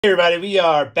Hey everybody, we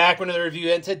are back with another review,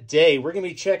 and today we're going to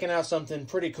be checking out something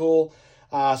pretty cool.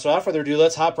 So without further ado,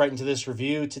 let's hop right into this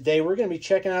review. Today we're going to be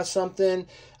checking out something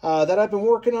that I've been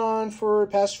working on for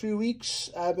the past few weeks.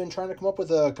 I've been trying to come up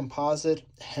with a composite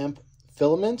hemp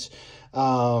filament,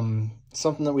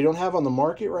 something that we don't have on the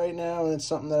market right now, and it's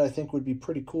something that I think would be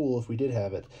pretty cool if we did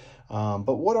have it.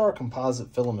 But what are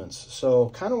composite filaments? So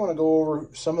kind of want to go over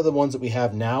some of the ones that we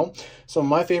have now, some of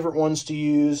my favorite ones to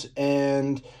use,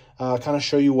 and kind of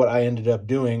show you what I ended up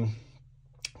doing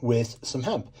with some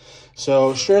hemp.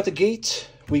 So straight out the gate,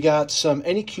 we got some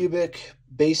Anycubic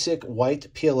basic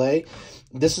white PLA.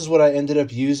 This is what I ended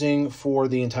up using for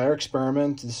the entire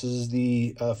experiment. This is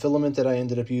the filament that I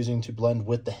ended up using to blend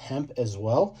with the hemp as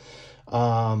well.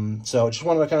 So just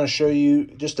wanted to kind of show you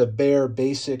just a bare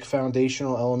basic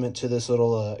foundational element to this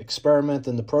little experiment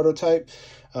and the prototype.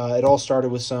 It all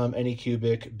started with some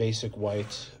Anycubic basic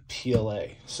white PLA.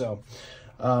 So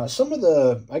some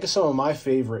of my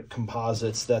favorite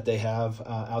composites that they have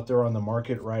out there on the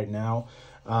market right now.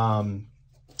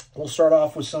 We'll start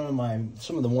off with some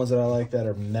of the ones that I like that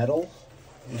are metal.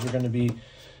 These are going to be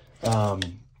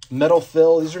metal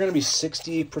fill. These are going to be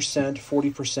 60%,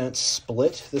 40%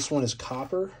 split. This one is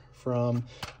copper from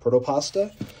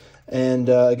Protopasta. And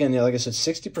again, yeah, like I said,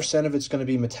 60% of it's going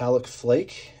to be metallic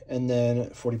flake, and then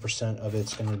 40% of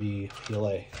it's going to be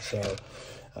PLA. So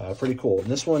pretty cool.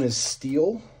 And this one is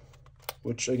steel,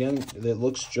 which again, it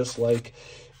looks just like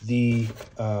the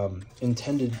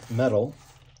intended metal.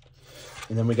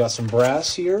 And then we got some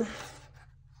brass here.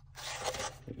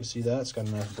 You can see that it's got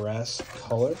a nice brass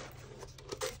color.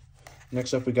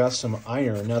 Next up, we got some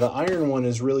iron. Now the iron one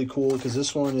is really cool because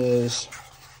this one is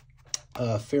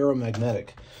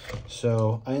ferromagnetic.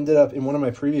 So I ended up in one of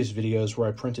my previous videos where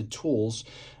I printed tools.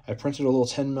 I printed a little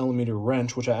 10mm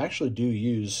wrench, which I actually do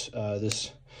use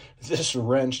this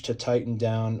wrench to tighten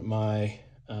down my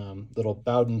little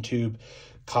Bowden tube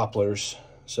copplers.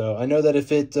 So I know that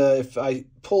if I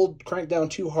crank down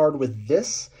too hard with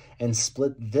this and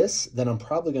split this, then I'm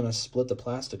probably going to split the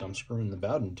plastic I'm screwing the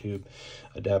Bowden tube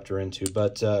adapter into.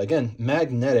 But again,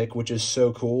 magnetic, which is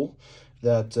so cool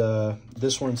that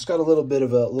this one's got a little bit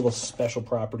of a little special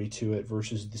property to it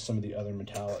versus some of the other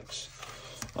metallics.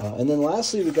 And then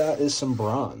lastly, we got is some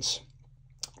bronze.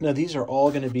 Now, these are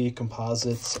all going to be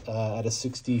composites at a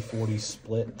 60-40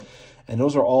 split. And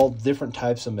those are all different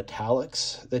types of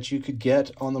metallics that you could get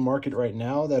on the market right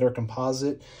now that are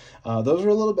composite. Those are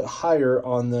a little bit higher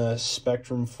on the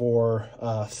spectrum for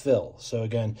fill. So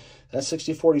again, that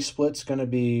 60-40 split's going to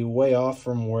be way off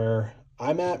from where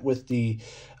I'm at with the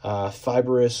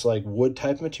fibrous like wood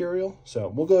type material. So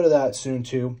we'll go to that soon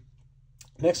too.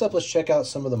 Next up, let's check out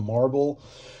some of the marble.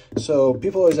 So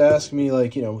people always ask me,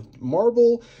 like, you know,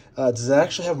 marble, does it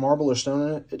actually have marble or stone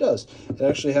in it? It does. It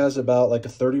actually has about like a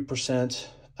 30%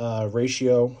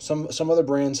 ratio. Some other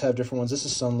brands have different ones. This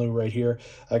is Sunlu right here.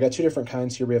 I got two different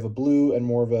kinds here. We have a blue and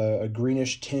more of a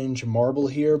greenish tinge marble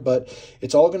here, but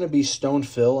it's all going to be stone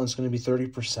fill, and it's going to be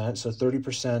 30%. So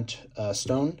 30%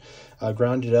 stone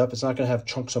grounded up. It's not going to have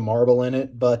chunks of marble in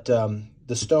it, but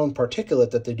the stone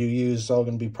particulate that they do use is all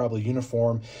going to be probably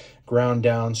uniform, ground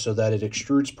down so that it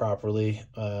extrudes properly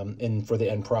for the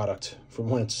end product from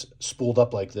when it's spooled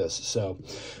up like this. So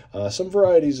some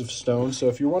varieties of stone. So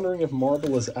if you're wondering if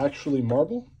marble is actually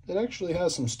marble, it actually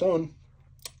has some stone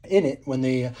in it when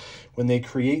they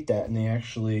create that, and they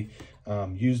actually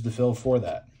use the fill for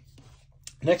that.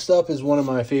 Next up is one of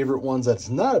my favorite ones that's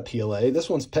not a PLA. This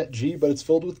one's PETG, but it's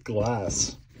filled with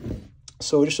glass.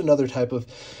 So just another type of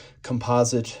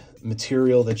composite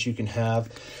material that you can have,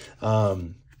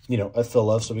 you know, a fill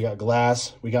of. So we got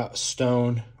glass, we got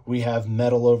stone, we have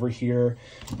metal over here.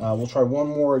 We'll try one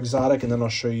more exotic, and then I'll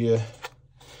show you.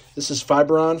 This is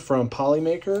Fibron from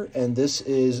Polymaker, and this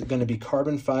is going to be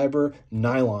carbon fiber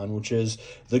nylon, which is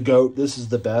the GOAT. This is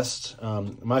the best,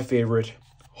 my favorite,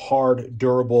 hard,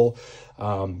 durable,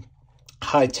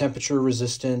 high temperature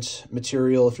resistant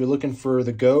material. If you're looking for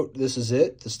the GOAT, this is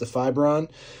it. This is the Fibron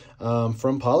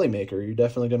from Polymaker. You're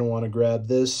definitely going to want to grab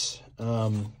this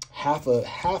half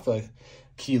a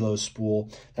kilo spool.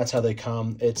 That's how they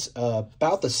come. It's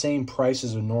about the same price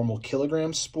as a normal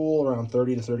kilogram spool, around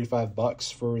 30 to 35 bucks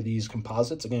for these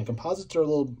composites. Again, composites are a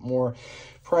little more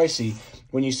pricey.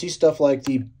 When you see stuff like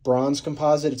the bronze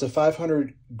composite, it's a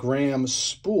 500-gram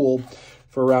spool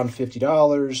for around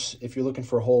 $50. If you're looking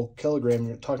for a whole kilogram,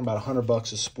 you're talking about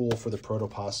 $100 a spool for the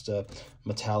Protopasta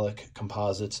metallic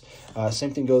composites.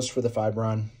 Same thing goes for the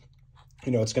Fibron.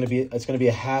 You know, it's going to be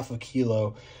a half a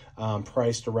kilo,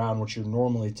 priced around what you're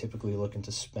normally typically looking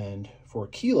to spend for a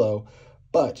kilo,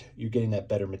 but you're getting that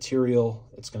better material.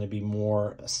 It's going to be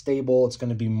more stable. It's going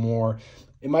to be more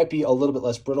it might be a little bit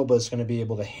less brittle, but it's going to be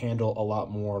able to handle a lot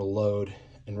more load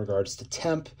in regards to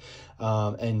temp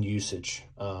and usage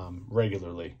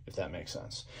regularly, if that makes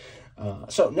sense.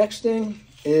 So next thing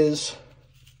is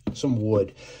some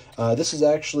wood. This is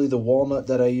actually the walnut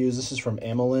that I use. This is from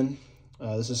Amylin.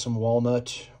 This is some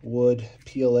walnut wood,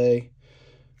 PLA.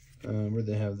 Where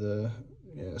they have the,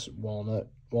 yes, walnut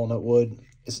wood.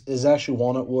 Is actually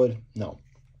walnut wood? No.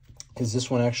 Is this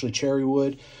one actually cherry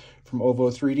wood from Ovo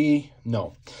 3D?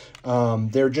 No.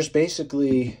 They're just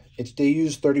basically, they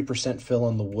use 30% fill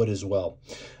on the wood as well.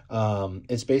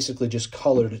 It's basically just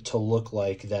colored to look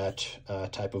like that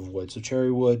type of wood. So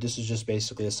cherry wood, this is just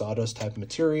basically a sawdust type of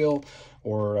material,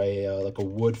 or a like a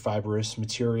wood fibrous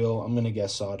material. I'm gonna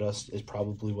guess sawdust is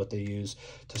probably what they use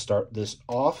to start this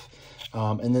off.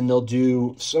 And then they'll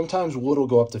do, sometimes wood will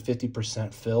go up to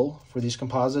 50% fill for these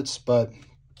composites, but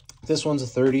this one's a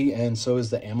 30, and so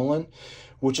is the Amylin,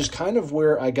 which is kind of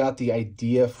where I got the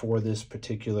idea for this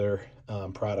particular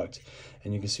product.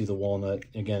 And you can see the walnut.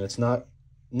 Again, it's not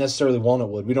necessarily walnut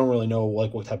wood. We don't really know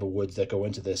like what type of woods that go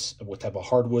into this, what type of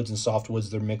hardwoods and softwoods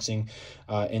they're mixing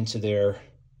into their,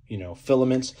 you know,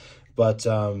 filaments, but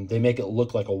they make it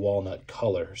look like a walnut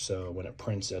color. So when it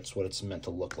prints, that's what it's meant to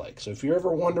look like. So if you're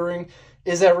ever wondering,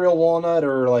 is that real walnut,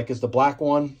 or like is the black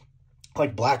one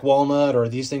like black walnut, or are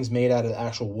these things made out of the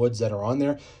actual woods that are on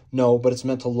there? No, but it's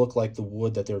meant to look like the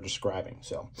wood that they're describing.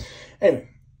 So anyway,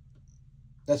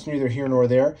 that's neither here nor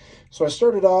there. So I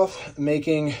started off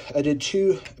making, I did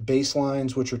 2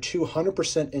 baselines, which are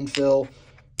 200% infill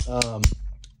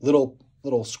little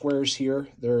squares here.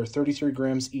 They're 33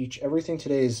 grams each. Everything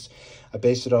today is, I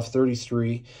based it off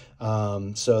 33.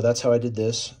 So that's how I did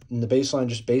this. And the baseline,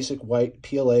 just basic white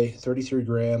PLA, 33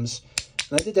 grams.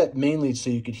 And I did that mainly so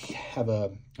you could have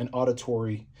an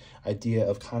auditory idea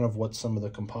of kind of what some of the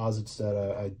composites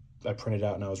that I printed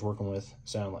out and I was working with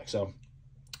sound like. So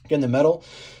again, the metal,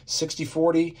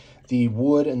 60-40. The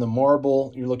wood and the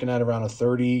marble, you're looking at around a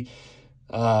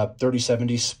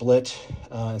 30-70 split.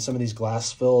 And some of these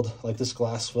glass-filled, like this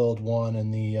glass-filled one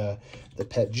and the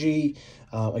PETG,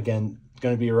 again,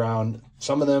 going to be around,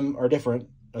 some of them are different.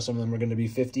 Some of them are going to be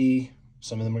 50,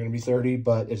 some of them are going to be 30,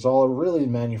 but it's all really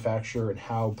manufacturer and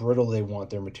how brittle they want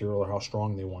their material or how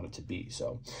strong they want it to be.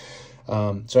 So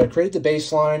so I created the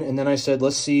baseline, and then I said,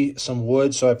 let's see some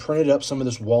wood. So I printed up some of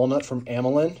this walnut from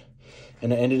Amylin,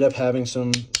 and I ended up having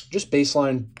some just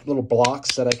baseline little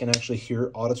blocks that I can actually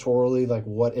hear auditorily, like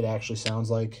what it actually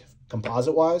sounds like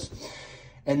composite-wise.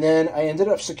 And then I ended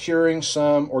up securing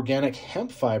some organic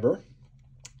hemp fiber.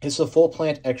 It's a full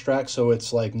plant extract, so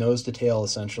it's like nose to tail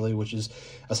essentially, which is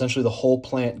essentially the whole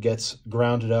plant gets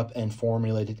grounded up and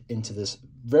formulated into this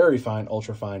very fine,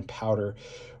 ultra fine powder,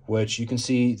 which you can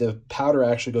see the powder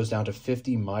actually goes down to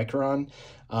 50 micron,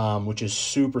 which is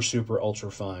super, super ultra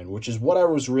fine, which is what I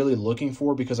was really looking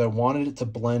for because I wanted it to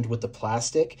blend with the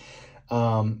plastic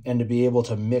and to be able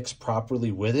to mix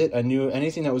properly with it. I knew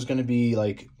anything that was going to be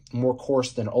like more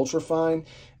coarse than ultra fine,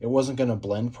 it wasn't going to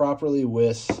blend properly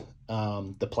with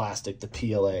the plastic, the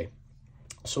PLA.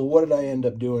 So what did I end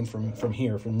up doing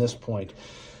from this point?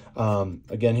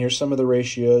 Again, here's some of the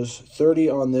ratios. 30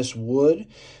 on this wood,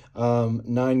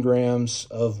 9 grams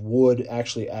of wood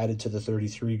actually added to the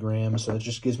 33 grams. So it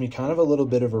just gives me kind of a little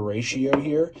bit of a ratio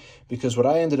here, because what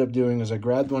I ended up doing is I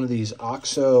grabbed one of these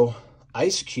OXO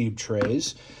ice cube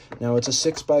trays. Now it's a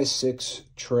 6x6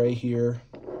 tray here,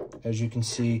 as you can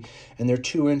see, and they're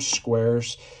 2-inch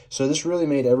squares. So this really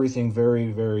made everything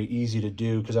very, very easy to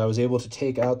do, because I was able to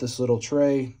take out this little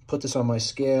tray, put this on my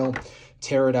scale,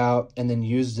 tear it out, and then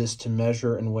use this to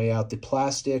measure and weigh out the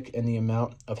plastic and the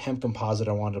amount of hemp composite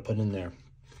I wanted to put in there.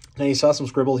 Now you saw some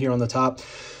scribble here on the top.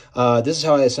 This is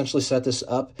how I essentially set this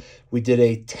up. We did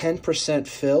a 10%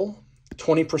 fill,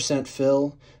 20%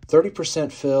 fill,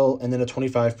 30% fill, and then a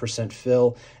 25%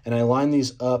 fill. And I lined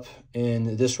these up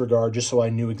in this regard just so I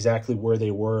knew exactly where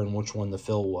they were and which one the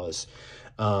fill was.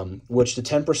 Which the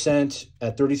 10%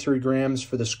 at 33 grams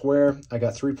for the square, I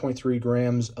got 3.3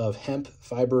 grams of hemp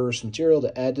fiber material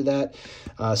to add to that,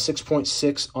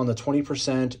 6.6 on the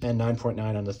 20% and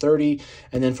 9.9 on the 30.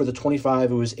 And then for the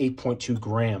 25, it was 8.2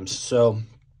 grams. So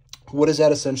what does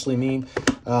that essentially mean?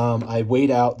 I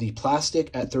weighed out the plastic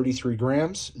at 33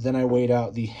 grams. Then I weighed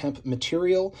out the hemp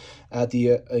material at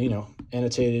the,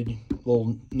 annotated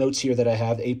little notes here that I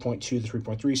have, 8.2, the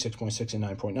 3.3, 6.6, and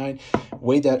 9.9.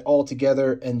 Weighed that all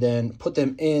together and then put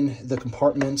them in the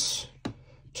compartments.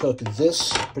 Took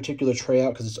this particular tray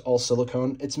out because it's all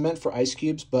silicone. It's meant for ice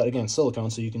cubes, but again,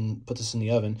 silicone, so you can put this in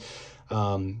the oven.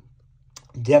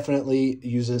 Definitely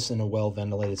use this in a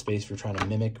well-ventilated space if you're trying to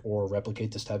mimic or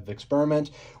replicate this type of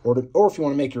experiment, or if you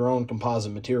want to make your own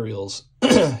composite materials,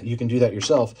 you can do that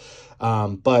yourself.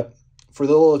 But for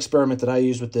the little experiment that I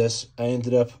used with this, I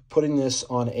ended up putting this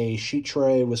on a sheet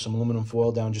tray with some aluminum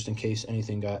foil down just in case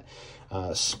anything got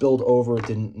spilled over. It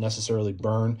didn't necessarily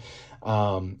burn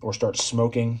or start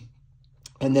smoking.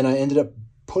 And then I ended up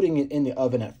putting it in the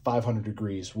oven at 500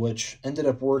 degrees, which ended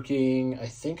up working, I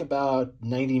think, about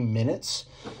 90 minutes.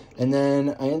 And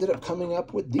then I ended up coming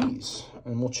up with these,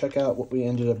 and we'll check out what we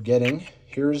ended up getting.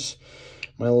 Here's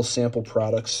my little sample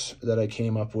products that I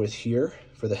came up with here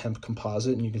for the hemp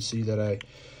composite, and you can see that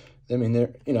I mean,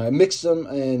 they're, I mixed them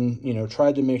and,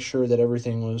 tried to make sure that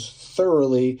everything was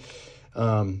thoroughly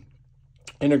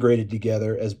integrated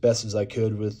together as best as I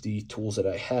could with the tools that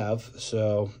I have.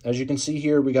 So as you can see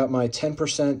here, we got my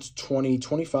 10%, 20,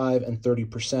 25, and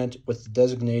 30% with the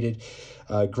designated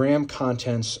gram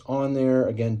contents on there.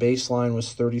 Again, baseline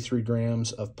was 33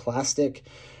 grams of plastic,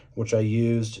 which I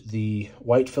used the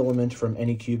white filament from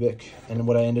Anycubic. And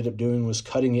what I ended up doing was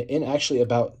cutting it in actually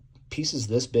about pieces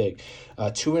this big,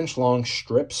 2-inch long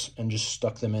strips, and just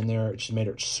stuck them in there. It just made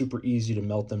it super easy to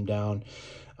melt them down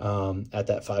at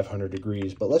that 500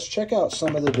 degrees. But let's check out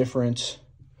some of the different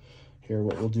here.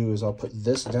 What we'll do is I'll put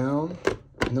this down,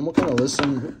 and then we'll kind of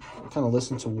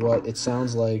listen to what it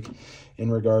sounds like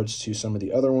in regards to some of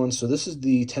the other ones. So this is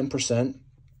the 10%,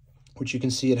 which you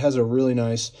can see it has a really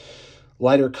nice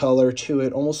lighter color to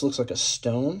it, almost looks like a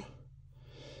stone.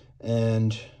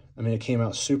 And I mean, it came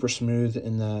out super smooth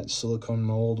in that silicone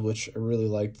mold, which I really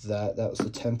liked that. That was the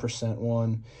 10%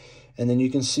 one. And then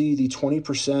you can see the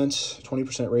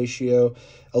 20% ratio,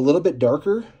 a little bit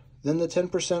darker than the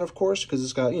 10%, of course, because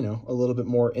it's got, a little bit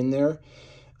more in there.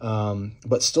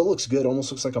 But still looks good,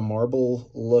 almost looks like a marble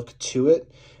look to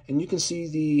it. And you can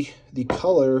see the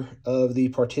color of the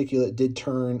particulate did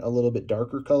turn a little bit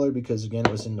darker color because, again,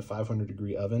 it was in the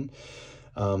 500-degree oven.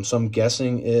 So I'm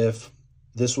guessing if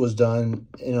this was done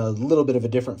in a little bit of a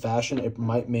different fashion, it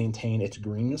might maintain its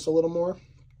greenness a little more.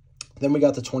 Then we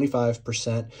got the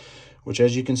 25%, which,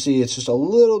 as you can see, it's just a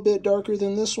little bit darker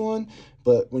than this one.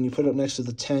 But when you put it up next to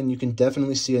the 10, you can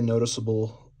definitely see a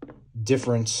noticeable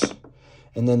difference.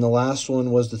 And then the last one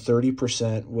was the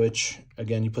 30%, which,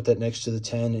 again, you put that next to the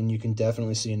 10, and you can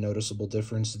definitely see a noticeable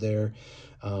difference there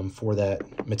for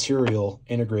that material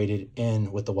integrated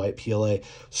in with the white PLA.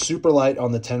 Super light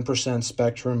on the 10%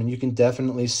 spectrum, and you can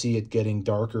definitely see it getting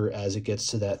darker as it gets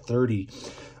to that 30.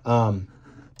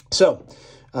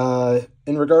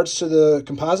 In regards to the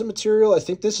composite material, I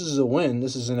think this is a win.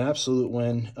 This is an absolute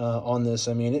win on this.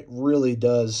 I mean, it really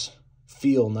does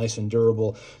feel nice and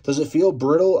durable. Does it feel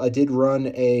brittle? I did run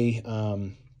a,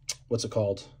 what's it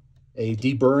called? A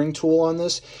deburring tool on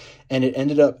this, and it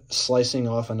ended up slicing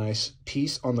off a nice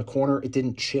piece on the corner. It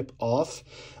didn't chip off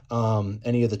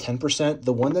any of the 10%.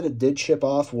 The one that it did chip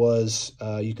off was,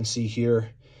 you can see here,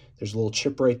 there's a little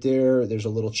chip right there. There's a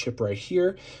little chip right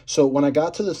here. So when I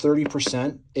got to the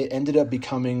 30%, it ended up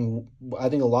becoming, I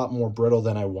think, a lot more brittle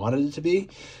than I wanted it to be.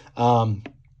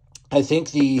 I think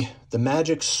the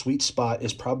magic sweet spot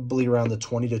is probably around the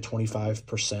 20 to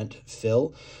 25%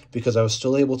 fill, because I was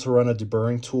still able to run a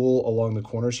deburring tool along the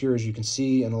corners here, as you can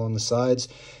see, and along the sides,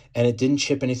 and it didn't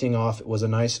chip anything off. It was a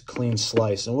nice clean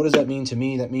slice. And what does that mean to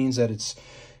me? That means that it's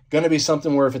going to be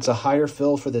something where if it's a higher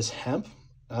fill for this hemp,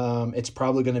 it's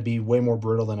probably going to be way more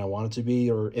brittle than I want it to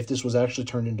be. Or if this was actually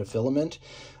turned into filament,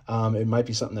 it might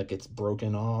be something that gets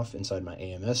broken off inside my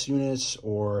AMS units,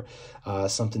 or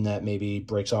something that maybe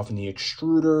breaks off in the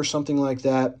extruder or something like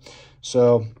that.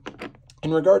 So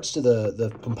in regards to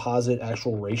the composite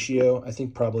actual ratio, I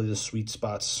think probably the sweet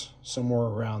spot's somewhere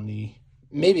around the,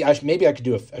 maybe I could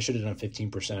do I should have done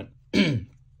 15%.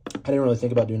 I didn't really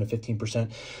think about doing a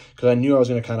 15% because I knew I was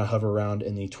going to kind of hover around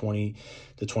in the 20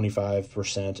 to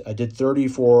 25%. I did 30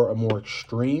 for a more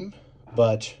extreme,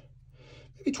 but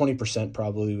maybe 20%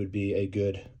 probably would be a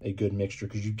good mixture,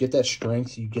 because you get that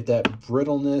strength, you get that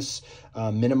brittleness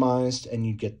minimized, and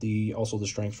you get also the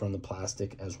strength from the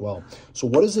plastic as well. So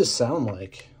what does this sound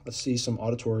like? Let's see some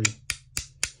auditory.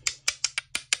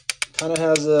 Kind of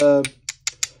has a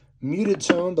muted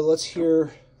tone, but let's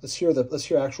hear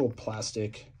actual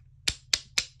plastic.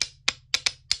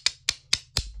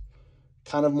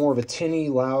 Kind of more of a tinny,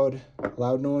 loud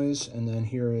noise, and then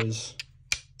here is,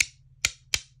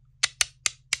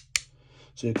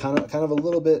 so kind of a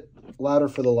little bit louder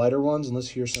for the lighter ones, and let's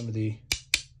hear some of the.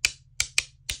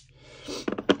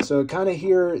 So kind of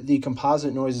hear the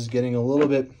composite noise is getting a little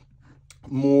bit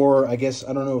more, I guess,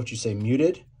 I don't know what you say,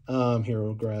 muted. Here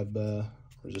we'll grab,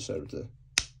 where's this out of the.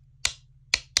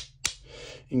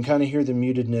 You can kind of hear the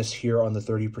mutedness here on the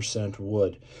 30%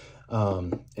 wood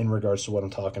in regards to what I'm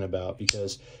talking about,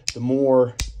 because the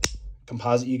more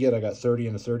composite you get, I got 30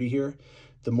 and a 30 here,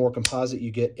 the more composite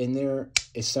you get in there,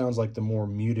 it sounds like the more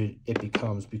muted it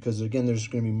becomes, because again, there's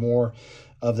going to be more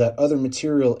of that other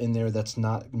material in there that's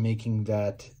not making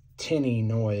that tinny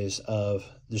noise of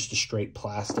just a straight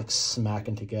plastic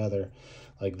smacking together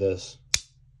like this.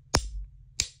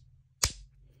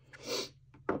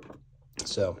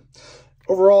 So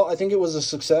overall, I think it was a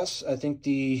success. I think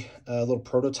the little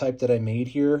prototype that I made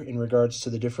here in regards to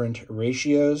the different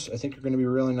ratios, I think are going to be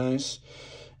really nice.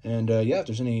 And yeah, if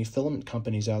there's any filament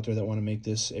companies out there that want to make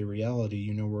this a reality,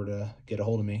 you know where to get a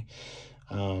hold of me.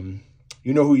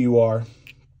 You know who you are.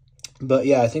 But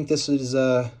yeah, I think this is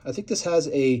I think this has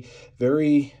a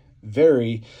very,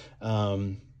 very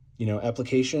you know,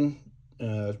 application,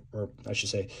 or I should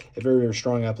say a very, very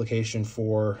strong application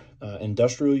for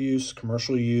industrial use,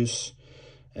 commercial use,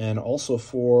 and also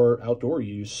for outdoor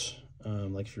use.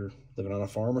 Like if you're living on a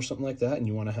farm or something like that and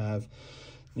you want to have,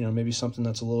 you know, maybe something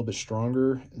that's a little bit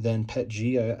stronger than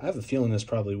PETG. I have a feeling this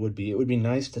probably would be. It would be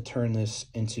nice to turn this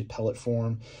into pellet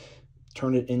form,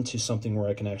 turn it into something where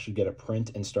I can actually get a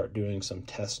print and start doing some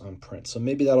tests on print. So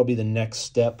maybe that'll be the next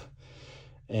step.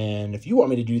 And if you want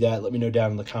me to do that, let me know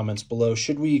down in the comments below.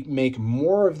 Should we make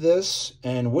more of this?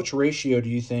 And which ratio do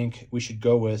you think we should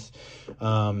go with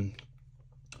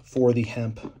for the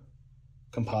hemp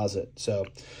composite? So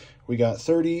we got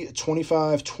 30,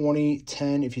 25, 20,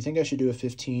 10. If you think I should do a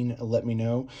 15, let me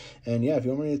know. And yeah, if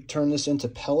you want me to turn this into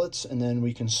pellets and then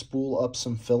we can spool up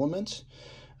some filament,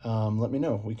 let me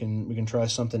know. We can try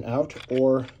something out,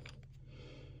 or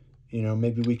you know,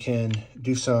 maybe we can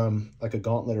do some like a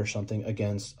gauntlet or something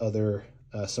against other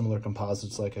similar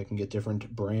composites. Like I can get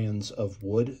different brands of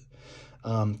wood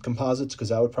composites, because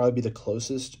that would probably be the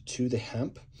closest to the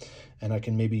hemp. And I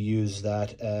can maybe use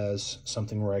that as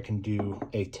something where I can do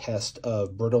a test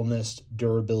of brittleness,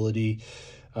 durability,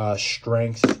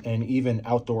 strength, and even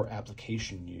outdoor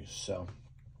application use. So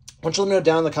I want you to let me know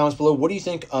down in the comments below, what do you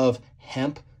think of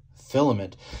hemp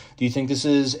filament? Do you think this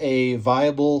is a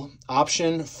viable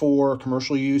option for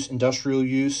commercial use, industrial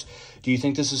use? Do you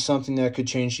think this is something that could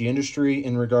change the industry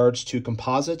in regards to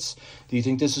composites? Do you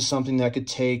think this is something that could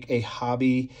take a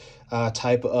hobby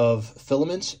type of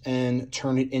filament and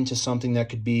turn it into something that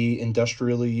could be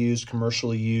industrially used,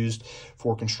 commercially used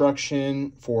for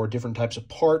construction, for different types of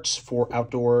parts, for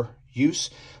outdoor use?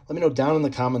 Let me know down in the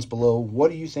comments below,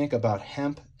 what do you think about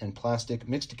hemp and plastic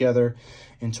mixed together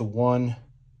into one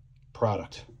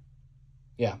product?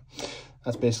 Yeah,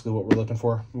 that's basically what we're looking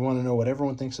for. We want to know what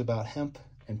everyone thinks about hemp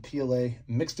and PLA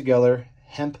mixed together,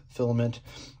 hemp filament.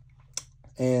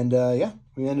 And yeah,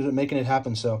 we ended up making it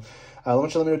happen. So I want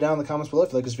you to let me know down in the comments below.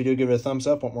 If you like this video, give it a thumbs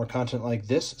up. Want more content like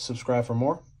this, subscribe for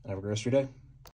more, and have a great rest of your day.